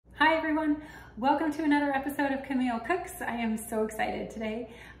Hi everyone, welcome to another episode of Camille Cooks. I am so excited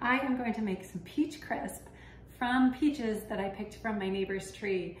today. I am going to make some peach crisp from peaches that I picked from my neighbor's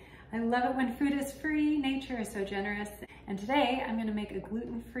tree. I love it when food is free, nature is so generous. And today I'm gonna make a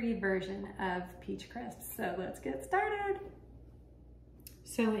gluten-free version of peach crisp. So let's get started.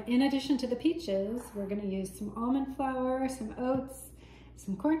 So in addition to the peaches, we're gonna use some almond flour, some oats,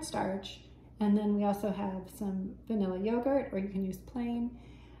 some cornstarch, and then we also have some vanilla yogurt, or you can use plain,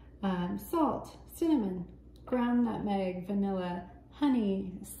 salt, cinnamon, ground nutmeg, vanilla,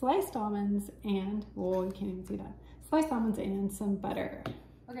 honey, sliced almonds, and, oh, you can't even see that, sliced almonds and some butter.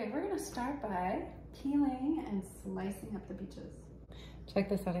 Okay, we're gonna start by peeling and slicing up the peaches. Check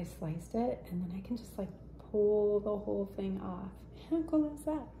this out, I sliced it, and then I can just like pull the whole thing off. How cool is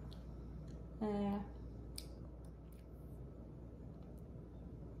that?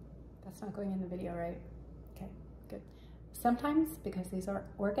 That's not going in the video, right? Okay, good. Sometimes, because these are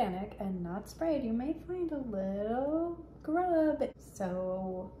organic and not sprayed, you may find a little grub.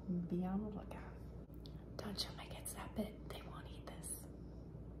 So be on the lookout. Don't show my kids that bit. They won't eat this.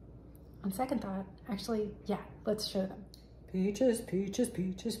 On second thought, actually, yeah, let's show them. Peaches, peaches,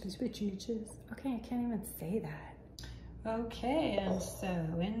 peaches, peaches, peaches. Okay, I can't even say that. Okay, and so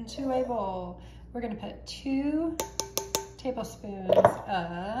into a bowl, we're gonna put 2 tablespoons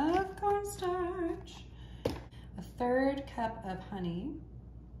of cornstarch, a 1/3 cup of honey,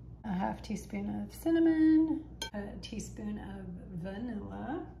 a 1/2 teaspoon of cinnamon, a teaspoon of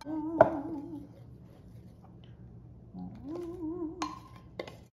vanilla.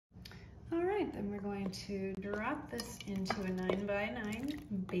 All right, then we're going to drop this into a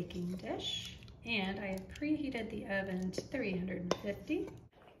 9x9 baking dish. And I have preheated the oven to 350.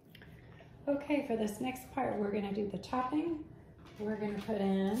 Okay, for this next part, we're gonna do the chopping. We're gonna put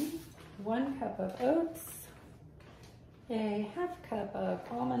in 1 cup of oats, a 1/2 cup of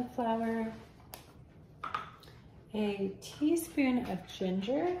almond flour, a teaspoon of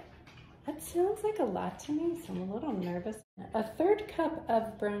ginger. That sounds like a lot to me, so I'm a little nervous. A 1/3 cup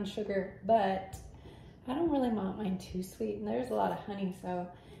of brown sugar, but I don't really want mine too sweet, and there's a lot of honey, so,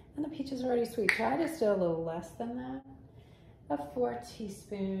 and the peaches are already sweet, so I just do a little less than that. A 4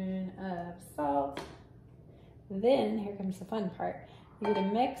 teaspoons of salt. Then, here comes the fun part. You're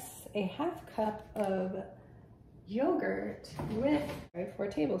gonna mix a 1/2 cup of yogurt with 4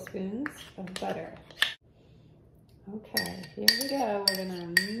 tablespoons of butter. Okay, here we go. We're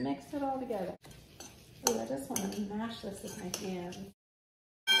gonna mix it all together. Ooh, I just wanna mash this with my hands.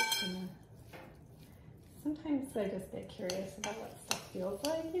 Sometimes I just get curious about what stuff feels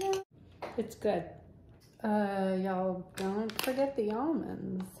like, you know? It's good. Y'all don't forget the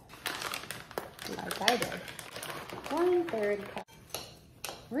almonds, like I did. 1/3 cup.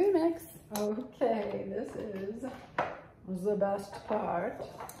 Remix. Okay, this is the best part.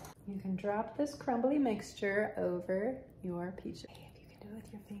 You can drop this crumbly mixture over your peaches. If you can do it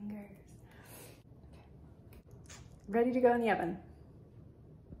with your fingers. Okay. Ready to go in the oven.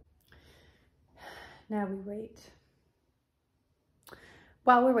 Now we wait.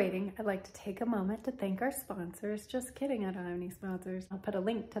 While we're waiting, I'd like to take a moment to thank our sponsors. Just kidding, I don't have any sponsors. I'll put a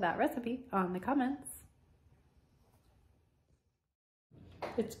link to that recipe on the comments.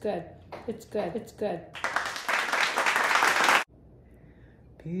 It's good, it's good, it's good.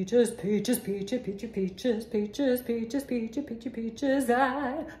 Peaches, peaches, peaches, peaches, peaches, peaches, peaches, peaches, peaches, peaches,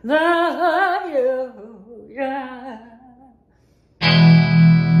 I love you, yeah.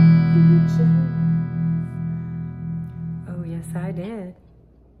 Peaches. Oh, yes, I did.